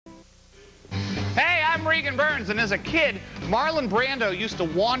I'm Regan Burns, and as a kid, Marlon Brando used to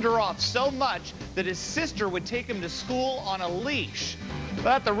wander off so much that his sister would take him to school on a leash.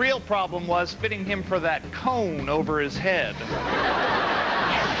 But the real problem was fitting him for that cone over his head.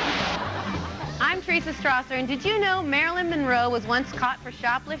 I'm Teresa Strasser, and did you know Marilyn Monroe was once caught for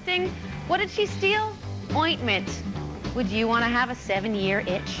shoplifting? What did she steal? Ointment. Would you want to have a 7-year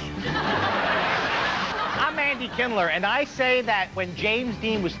itch? I'm Andy Kindler, and I say that when James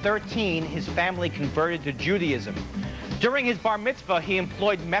Dean was 13, his family converted to Judaism. During his bar mitzvah, he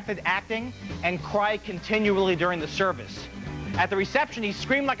employed method acting and cried continually during the service. At the reception, he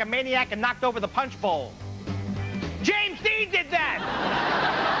screamed like a maniac and knocked over the punch bowl. James Dean did that!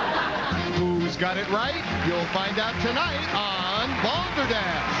 Who's got it right? You'll find out tonight on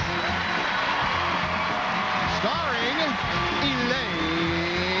Balderdash. Starring Elayne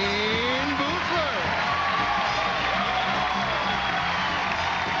Boosler.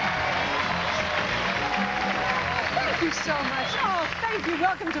 Thank you so much. Oh, thank you.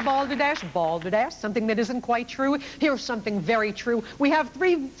 Welcome to Balderdash. Balderdash, something that isn't quite true. Here's something very true. We have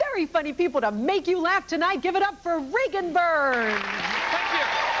 3 very funny people to make you laugh tonight. Give it up for Regan Burns. Thank you.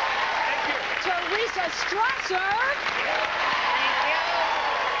 Thank you. Teresa Strasser. Thank you.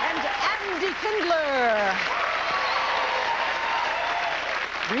 And Andy Kindler.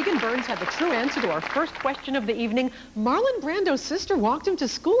 Regan Burns had the true answer to our first question of the evening. Marlon Brando's sister walked him to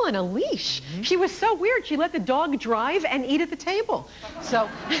school on a leash. She was so weird, she let the dog drive and eat at the table. So,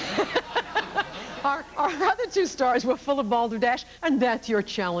 our other 2 stars were full of balderdash, and that's your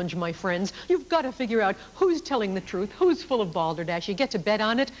challenge, my friends. You've got to figure out who's telling the truth, who's full of balderdash. You get to bet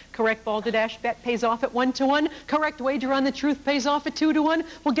on it. Correct balderdash bet pays off at 1-to-1. Correct wager on the truth pays off at 2-to-1.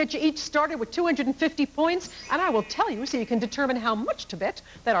 We'll get you each started with 250 points, and I will tell you so you can determine how much to bet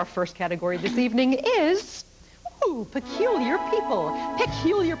that our first category this evening is... Ooh, peculiar people.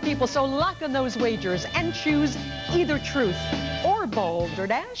 Peculiar people. So lock on those wagers and choose either truth or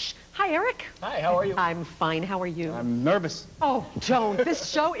balderdash. Hi, Erik. Hi, how are you? I'm fine. How are you? I'm nervous. Oh, don't. This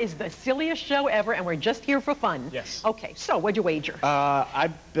show is the silliest show ever, and we're just here for fun. Yes. Okay, so what'd you wager? I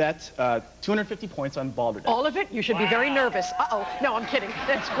bet 250 points on Balderdash. All of it? You should be very nervous. Uh-oh. No, I'm kidding.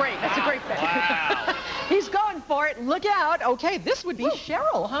 That's great. That's a great bet. Wow. He's going for it. Look out. Okay, this would be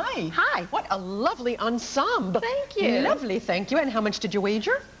Cheryl. Hi. Hi. What a lovely ensemble. Thank you. Lovely, thank you. And how much did you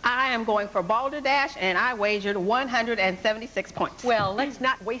wager? I am going for Balderdash, and I wagered 176 points. Well, let's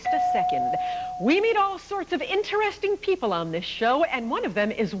not waste a second. We meet all sorts of interesting people on this show, and one of them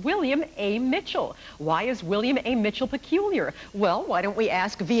is William A. Mitchell. Why is William A. Mitchell peculiar? Well, why don't we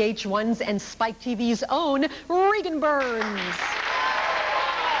ask VH1's and Spike TV's own Regan Burns. Thank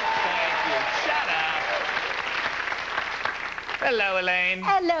you. Shut up. Hello, Elayne.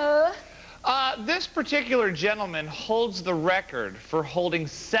 Hello. This particular gentleman holds the record for holding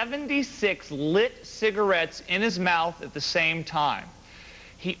 76 lit cigarettes in his mouth at the same time.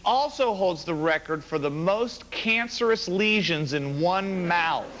 He also holds the record for the most cancerous lesions in one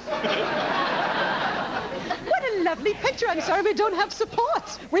mouth. What a lovely picture. I'm sorry we don't have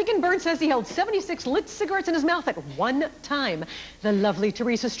support. Regan Burns says he held 76 lit cigarettes in his mouth at one time. The lovely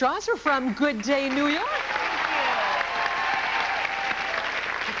Teresa Strasser from Good Day, New York.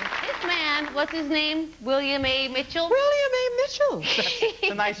 This man, what's his name? William A. Mitchell? William A. Mitchell.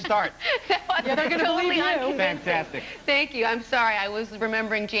 It's a nice start. Yeah, they're going to believe you. Fantastic. Thank you. I'm sorry. I was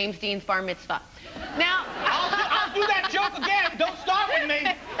remembering James Dean's bar mitzvah. Now... I'll do that joke again. Don't start with me.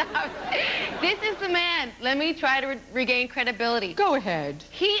 This is the man. Let me try to regain credibility. Go ahead.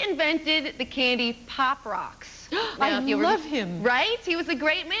 He invented the candy Pop Rocks. I love him. Right? He was a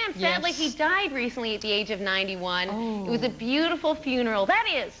great man. Sadly, Yes. he died recently at the age of 91. Oh. It was a beautiful funeral. That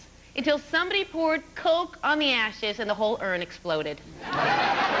is, until somebody poured Coke on the ashes and the whole urn exploded.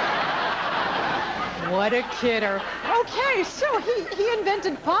 What a kidder. Okay, so he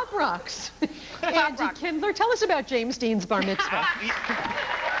invented Pop Rocks. Andy Kindler, tell us about James Dean's bar mitzvah.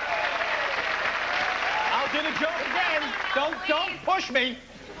 I'll do the joke again. Don't push me.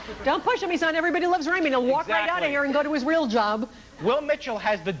 Don't push him. He's on Everybody Loves Raymond. He'll walk right out of Exactly. here and go to his real job. Will Mitchell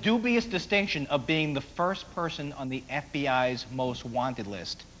has the dubious distinction of being the first person on the FBI's most wanted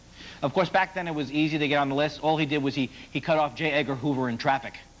list. Of course, back then it was easy to get on the list. All he did was he cut off J. Edgar Hoover in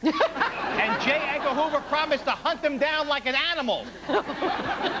traffic. And J. Edgar Hoover promised to hunt him down like an animal.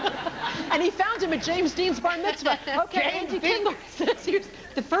 And he found him at James Dean's bar mitzvah. Okay, James Andy Kindler says he's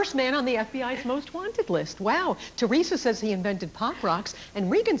the first man on the FBI's most wanted list. Wow. Teresa says he invented Pop Rocks, and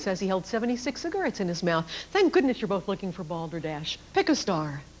Regan says he held 76 cigarettes in his mouth. Thank goodness you're both looking for Balderdash. Pick a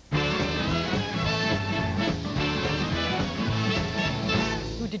star.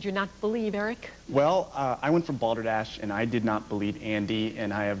 Who did you not believe, Erik? Well, I went for Balderdash, and I did not believe Andy,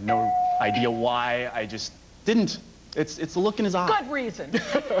 and I have no idea why. I just didn't. It's the look in his eye. Good reason.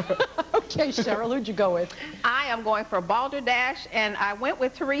 Okay, Cheryl, who'd you go with? I am going for Balderdash, and I went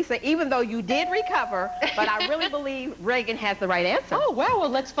with Teresa, even though you did recover, but I really believe Regan has the right answer. Oh, well,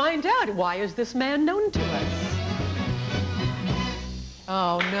 let's find out. Why is this man known to us?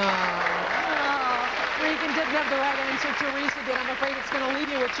 Oh, no. Regan didn't have the right answer. Teresa did. I'm afraid it's going to leave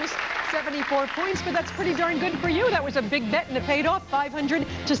you with just 74 points, but that's pretty darn good for you. That was a big bet, and it paid off. 500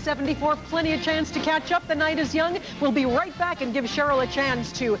 to 74. Plenty of chance to catch up. The night is young. We'll be right back and give Cheryl a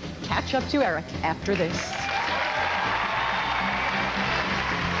chance to catch up to Erik after this. It's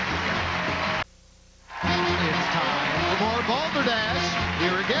time for Balderdash.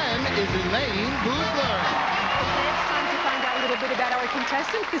 Here again is Elayne Boosler. It's time to find out a little bit about our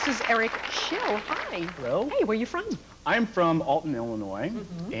contestant. This is Erik Schill. Hi. Hello. Hey, where are you from? I'm from Alton, Illinois,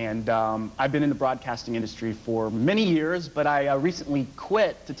 and I've been in the broadcasting industry for many years, but I recently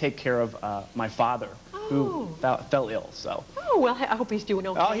quit to take care of my father, who fell ill, so. Oh, well, I hope he's doing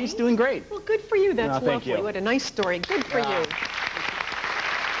okay. Oh, he's doing great. Well, good for you. That's thank lovely. you. What a nice story. Good for you. And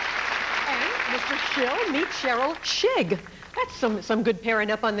Mr. Schill, meet Cheryl Shig. That's some good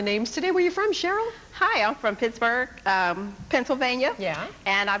pairing up on the names today. Where are you from, Cheryl? Hi, I'm from Pittsburgh, Pennsylvania. Yeah.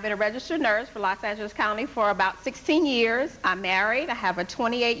 And I've been a registered nurse for Los Angeles County for about 16 years. I'm married. I have a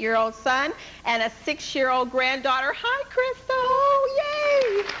 28-year-old son and a 6-year-old granddaughter. Hi, Crystal. Oh,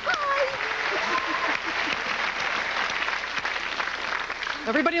 yay. Hi.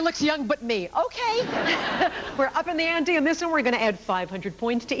 Everybody looks young but me. Okay. We're up in the ante in this one. We're going to add 500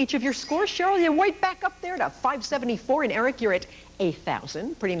 points to each of your scores. Cheryl, you're right back up there to 574. And Erik, you're at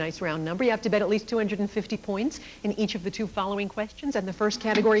 8,000. Pretty nice round number. You have to bet at least 250 points in each of the two following questions. And the first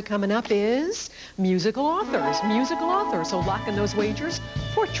category coming up is musical authors. Musical authors. So lock in those wagers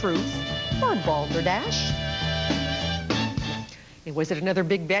for truth or Balderdash. And was it another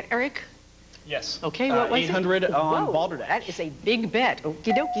big bet, Erik? Yes. Okay, what was 800 it? on Whoa, Balderdash. that is a big bet. Okie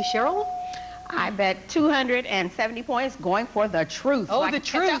dokie, Cheryl? I bet 270 points going for the truth. Oh, Like the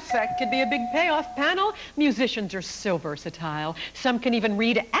truth. That could be a big payoff. Panel, musicians are so versatile. Some can even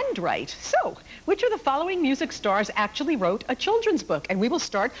read and write. So, which of the following music stars actually wrote a children's book? And we will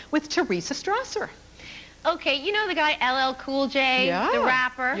start with Teresa Strasser. Okay, you know the guy LL Cool J, Yeah. the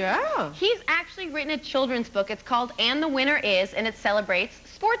rapper? Yeah. He's actually written a children's book. It's called And the Winner Is, and it celebrates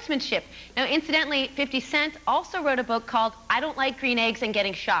sportsmanship. Now, incidentally, 50 Cent also wrote a book called I Don't Like Green Eggs and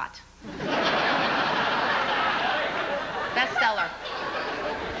Getting Shot. Bestseller.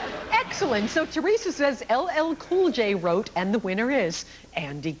 Excellent. So Teresa says LL Cool J wrote And the Winner Is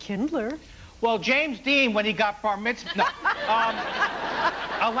Andy Kindler. Well, James Dean, when he got bar mitzvah... No.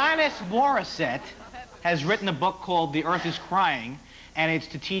 Alanis Morissette has written a book called The Earth is Crying, and it's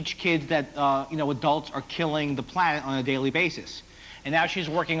to teach kids that, adults are killing the planet on a daily basis. And now she's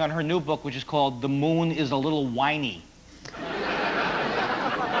working on her new book, which is called The Moon is a Little Whiny.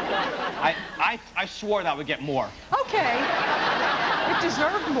 I swore that would get more. Okay. It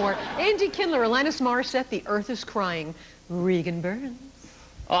deserved more. Andy Kindler, Alanis Morissette, The Earth is Crying. Regan Burns.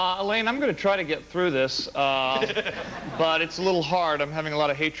 Elayne, I'm going to try to get through this, but it's a little hard. I'm having a lot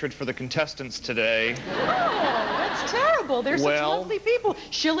of hatred for the contestants today. Oh, that's terrible. They're such lovely people.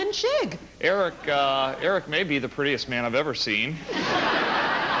 Schill and Shig. Erik may be the prettiest man I've ever seen.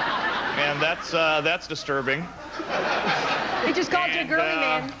 And that's disturbing. He just called you a girly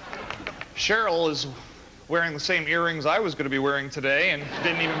man. Cheryl is wearing the same earrings I was going to be wearing today and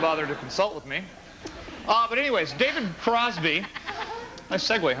didn't even bother to consult with me. But anyways, David Crosby... Nice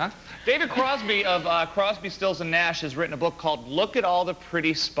segue, huh? David Crosby of Crosby, Stills and Nash has written a book called Look at All the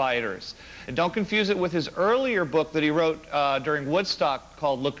Pretty Spiders. And don't confuse it with his earlier book that he wrote during Woodstock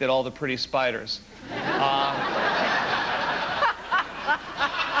called Look at All the Pretty Spiders.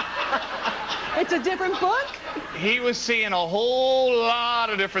 It's a different book? He was seeing a whole lot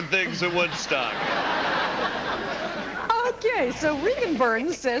of different things at Woodstock. Okay, so Regan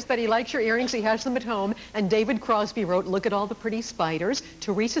Burns says that he likes your earrings, he has them at home, and David Crosby wrote Look at All the Pretty Spiders.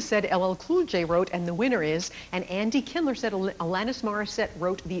 Teresa said LL Cool J wrote And the Winner Is, and Andy Kindler said Alanis Morissette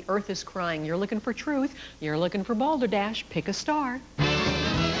wrote The Earth is Crying. You're looking for truth, you're looking for Balderdash. Pick a star.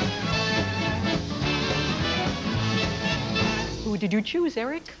 Who did you choose,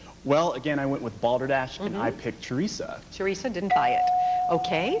 Erik? Well, again, I went with Balderdash, and I picked Teresa. Teresa didn't buy it.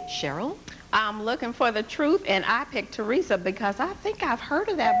 Okay, Cheryl? I'm looking for the truth, and I picked Teresa because I think I've heard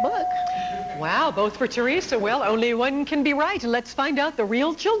of that book. Wow, both for Teresa. Well, only one can be right. Let's find out the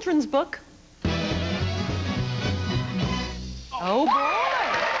real children's book. Oh, boy.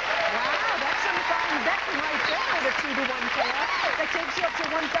 Wow, that's some fine betting right there with a 2-to-1 payoff. That takes you up to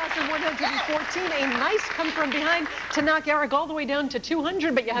 1,114. A nice come from behind to knock Erik all the way down to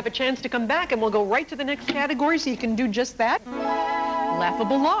 200, but you have a chance to come back, and we'll go right to the next category so you can do just that.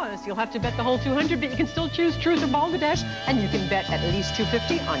 Laughable laws. You'll have to bet the whole 200, but you can still choose truth or balderdash, and you can bet at least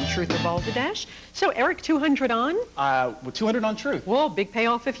 250 on truth or balderdash. So, Erik, 200 on? With 200 on truth. Whoa, big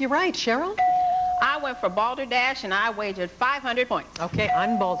payoff if you're right. Cheryl? I went for Balderdash, and I wagered 500 points. Okay,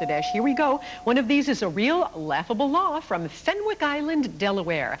 on Balderdash. Here we go. One of these is a real laughable law from Fenwick Island,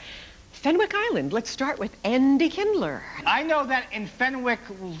 Delaware. Fenwick Island, let's start with Andy Kindler. I know that in Fenwick,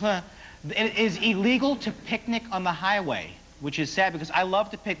 it is illegal to picnic on the highway, which is sad because I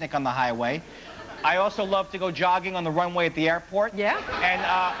love to picnic on the highway. I also love to go jogging on the runway at the airport. Yeah?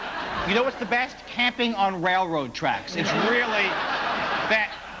 And you know what's the best? Camping on railroad tracks. It's really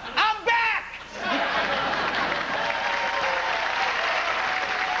that. I'm back!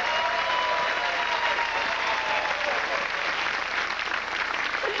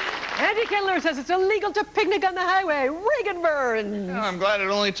 Andy Kindler says it's illegal to picnic on the highway. Regan Burns. Oh, I'm glad it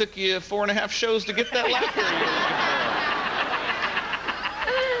only took you 4.5 shows to get that laughter you're looking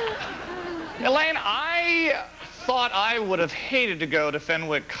for. Elayne, I thought I would have hated to go to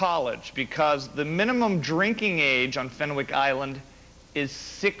Fenwick College because the minimum drinking age on Fenwick Island is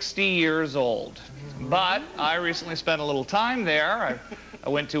 60 years old. But I recently spent a little time there. I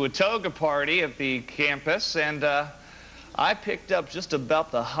went to a toga party at the campus, and I picked up just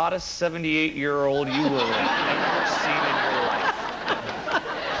about the hottest 78-year-old you will have ever seen in your life.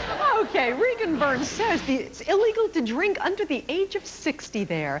 Okay, Regan Burns says it's illegal to drink under the age of 60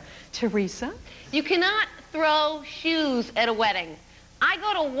 there. Teresa? You cannot throw shoes at a wedding. I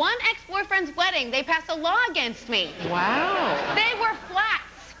go to one ex-boyfriend's wedding. They passed a law against me. Wow. They were flats.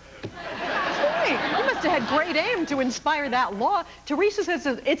 Hey, you must have had great aim to inspire that law. Teresa says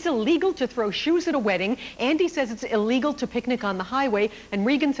it's illegal to throw shoes at a wedding. Andy says it's illegal to picnic on the highway. And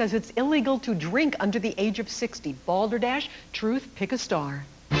Regan says it's illegal to drink under the age of 60. Balderdash, truth, pick a star.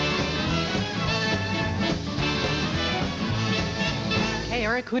 Okay,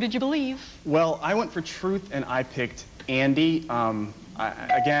 Erik, who did you believe? Well, I went for truth, and I picked Andy.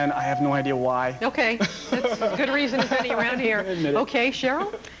 Again, I have no idea why. Okay, that's a good reason as any around here. Okay,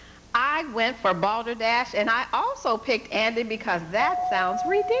 Cheryl? I went for Balderdash, and I also picked Andy because that sounds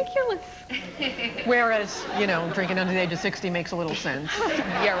ridiculous. Whereas, you know, drinking under the age of 60 makes a little sense.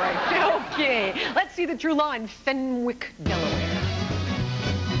 Yeah, right. Okay, let's see the true law in Fenwick, Delaware.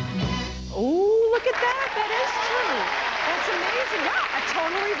 Oh, look at that. That is true. That's amazing. Wow, a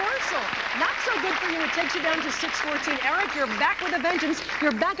total reversal. Not so good for you. It takes you down to 614. Erik, you're back with a vengeance.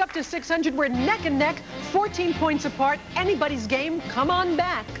 You're back up to 600. We're neck and neck, 14 points apart. Anybody's game. Come on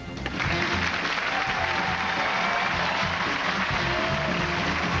back.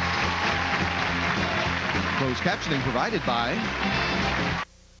 Closed captioning provided by...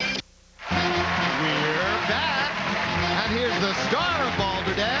 We're back. And here's the star of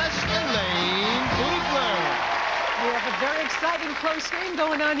Balderdash, Elayne Boosler. We have a very exciting close game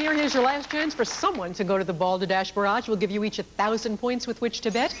going on here. Here's your last chance for someone to go to the Balderdash Barrage. We'll give you each 1,000 points with which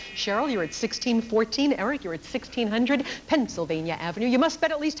to bet. Cheryl, you're at 1614. Erik, you're at 1600 Pennsylvania Avenue. You must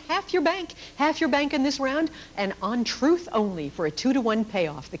bet at least half your bank in this round, and on truth only for a 2-to-1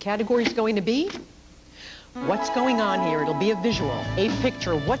 payoff. The category is going to be what's going on here. It'll be a visual, a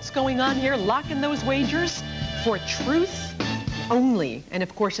picture. What's going on here? Lock in those wagers for truth only. And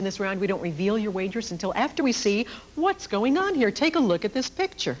of course, in this round, we don't reveal your wagers until after we see what's going on here. Take a look at this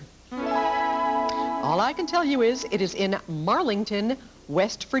picture. All I can tell you is it is in Marlington,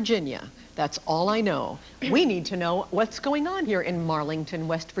 West Virginia. That's all I know. We need to know what's going on here in Marlington,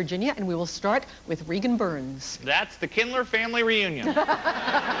 West Virginia, and we will start with Regan Burns. That's the Kindler family reunion.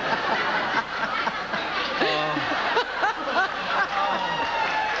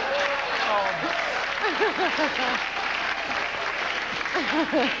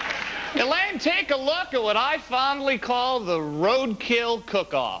 Elayne, take a look at what I fondly call the roadkill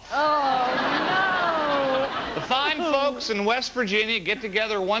cook-off. Oh, no! The fine folks in West Virginia get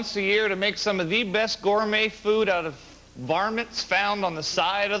together once a year to make some of the best gourmet food out of varmints found on the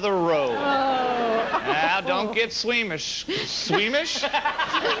side of the road. Oh. Now, don't get squeamish. Squeamish?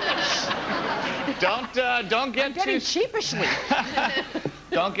 Don't get I'm getting sheepishly.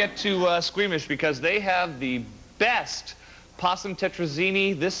 Don't get too squeamish because they have the best possum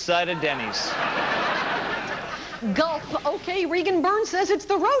tetrazzini this side of Denny's. Gulp. Okay, Regan Burns says it's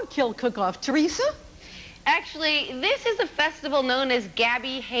the roadkill cook-off. Teresa? Actually, this is a festival known as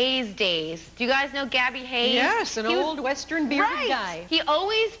Gabby Hayes Days. Do you guys know Gabby Hayes? Yes, an old Western bearded guy. He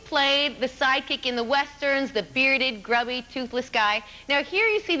always played the sidekick in the Westerns, the bearded, grubby, toothless guy. Now here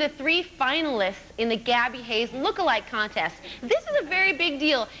you see the 3 finalists in the Gabby Hayes look-alike contest. This is a very big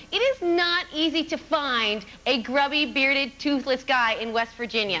deal. It is not easy to find a grubby, bearded, toothless guy in West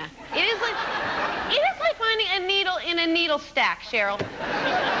Virginia. It is like finding a needle in a needle stack, Cheryl.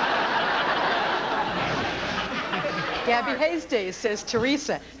 Gabby Hayes Days, says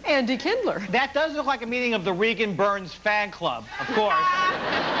Teresa. Andy Kindler. That does look like a meeting of the Regan Burns fan club, of course.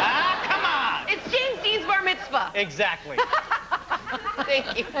 Come on! It's James Dean's bar mitzvah. Exactly.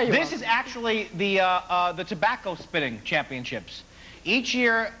 Thank you. This is actually the tobacco spitting championships. Each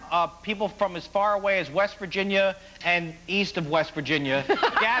year, people from as far away as West Virginia and east of West Virginia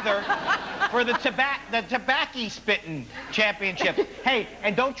gather for the tobacco spitting championship. Hey,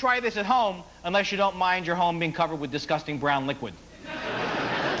 and don't try this at home unless you don't mind your home being covered with disgusting brown liquid.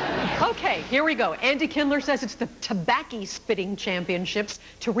 Okay, here we go. Andy Kindler says it's the tobacco spitting championships.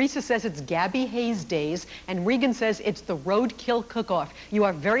 Teresa says it's Gabby Hayes Days. And Regan says it's the roadkill cook-off. You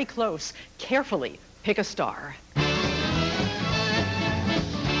are very close. Carefully pick a star.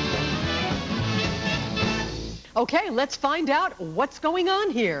 Okay, let's find out what's going on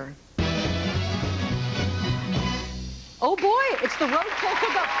here. Oh boy, it's the roadkill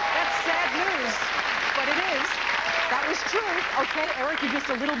cook-off. That's sad news, but it is. That was true. Okay, Erik, you're just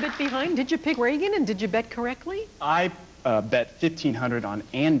a little bit behind. Did you pick Regan and did you bet correctly? I bet $1,500 on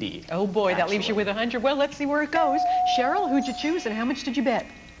Andy. Oh boy, that leaves you with 100. Well, let's see where it goes. Cheryl, who'd you choose and how much did you bet?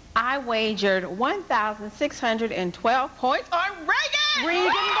 I wagered 1,612 points on Regan! Regan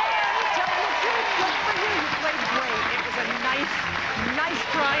Burns, tell me the truth. Good for you. You played great. It was a nice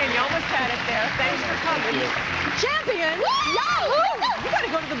try, and you almost had it there. Thanks for coming. Champion! Yahoo! You gotta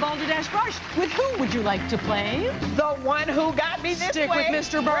go to the Balderdash Brush. With who would you like to play? The one who got me this Stick way. with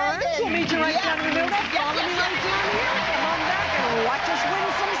Mr. Burns. We'll meet you right down in the middle. Follow me right down here. Come on back and watch us win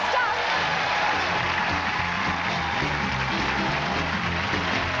some stuff.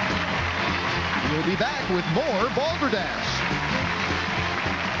 We'll be back with more Balderdash.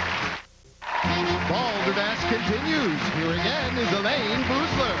 Balderdash continues. Here again is Elayne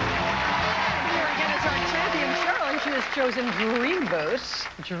Boosler. Here again is our champion, Cheryl, and she has chosen Dreamboat.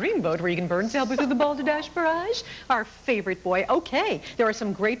 Dreamboat, Regan Burns, to help us through the Balderdash Barrage. Our favorite boy. Okay, there are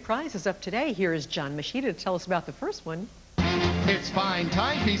some great prizes up today. Here is John Machida to tell us about the first one. It's fine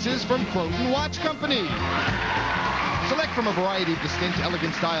timepieces from Croton Watch Company. Select from a variety of distinct,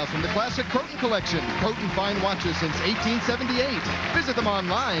 elegant styles from the classic Croton collection. Croton fine watches since 1878. Visit them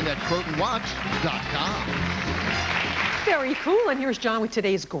online at crotonwatch.com. Very cool. And here's John with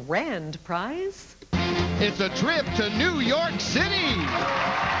today's grand prize. It's a trip to New York City.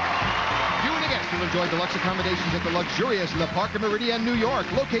 You and a guest will enjoy deluxe accommodations at the luxurious Le Parc Meridien, New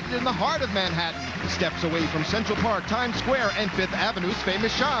York, located in the heart of Manhattan. Steps away from Central Park, Times Square, and Fifth Avenue's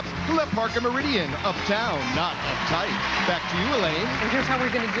famous shops. Le Parc Meridien, uptown, not uptight. Back to you, Elayne. And here's how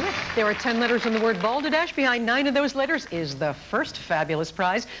we're going to do it. There are 10 letters in the word Balderdash. Behind 9 of those letters is the first fabulous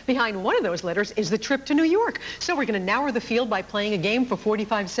prize. Behind 1 of those letters is the trip to New York. So we're going to narrow the field by playing a game for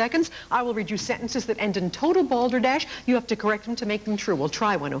 45 seconds. I will read you sentences that end in total Balderdash. You have to correct them to make them true. We'll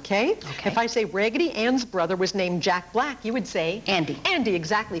try one, okay? Okay. If I say Raggedy Ann's brother was named Jack Black, you would say? Andy. Andy,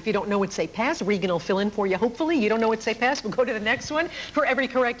 exactly. If you don't know what say pass, Regan will fill in for you, hopefully. You don't know what say pass, we'll go to the next one. For every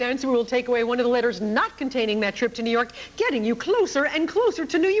correct answer, we will take away one of the letters not containing that trip to New York, getting you closer and closer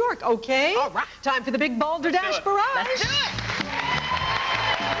to New York, okay? All right. Time for the big Balderdash Barrage. Let's do it.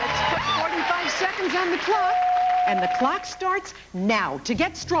 Let's put 45 seconds on the clock. And the clock starts now. To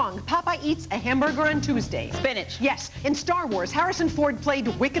get strong, Popeye eats a hamburger on Tuesday. Spinach. Yes. In Star Wars, Harrison Ford played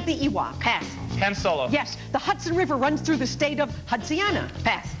Wicket the Ewok. Pass. Han Solo. Yes. The Hudson River runs through the state of Hudsiana.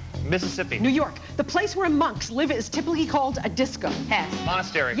 Pass. Mississippi. New York. The place where monks live is typically called a disco. Pass.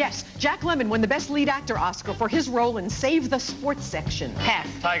 Monastery. Yes. Jack Lemmon won the Best Lead Actor Oscar for his role in Save the Sports section. Pass.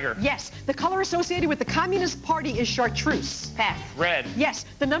 Tiger. Yes. The color associated with the Communist Party is chartreuse. Pass. Red. Yes.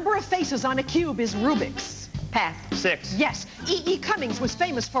 The number of faces on a cube is Rubik's. Pass. 6. Yes. E.E. Cummings was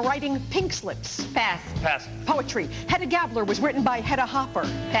famous for writing Pink Slips. Pass. Pass. Poetry. Hedda Gabler was written by Hedda Hopper.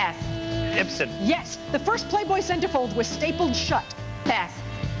 Pass. Ibsen. Yes. The first Playboy centerfold was stapled shut. Pass.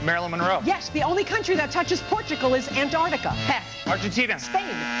 Marilyn Monroe. Yes. The only country that touches Portugal is Antarctica. Pass. Argentina.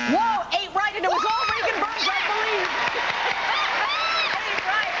 Spain. Whoa, 8 right, and it was all Regan Burns, I believe. 8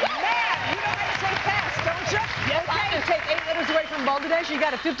 right. Man, you know how to say pass, don't you? Yes, okay, to take 8 letters away from Balderdash, you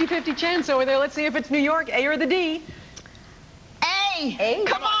got a 50-50 chance over there. Let's see if it's New York, A or the D. A. A.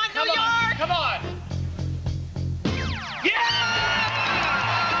 Come on, New York. Come on. Yeah!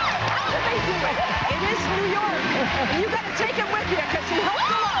 It is New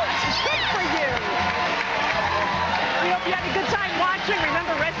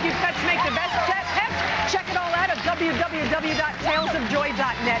the best jet ever. Check it all out at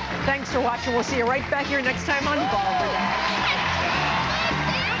www.talesofjoy.net. Thanks for watching. We'll see you right back here next time on Balderdash.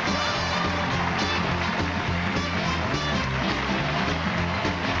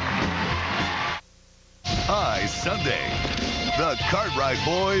 Hi, Sunday. The Cartwright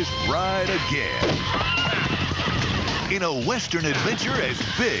boys ride again. In a Western adventure as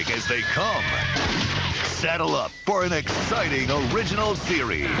big as they come. Saddle up for an exciting original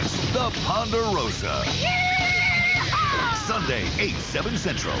series, The Ponderosa. Sunday, 8, 7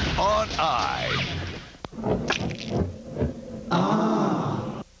 Central on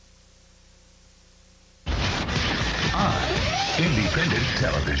Independent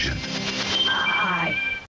Television.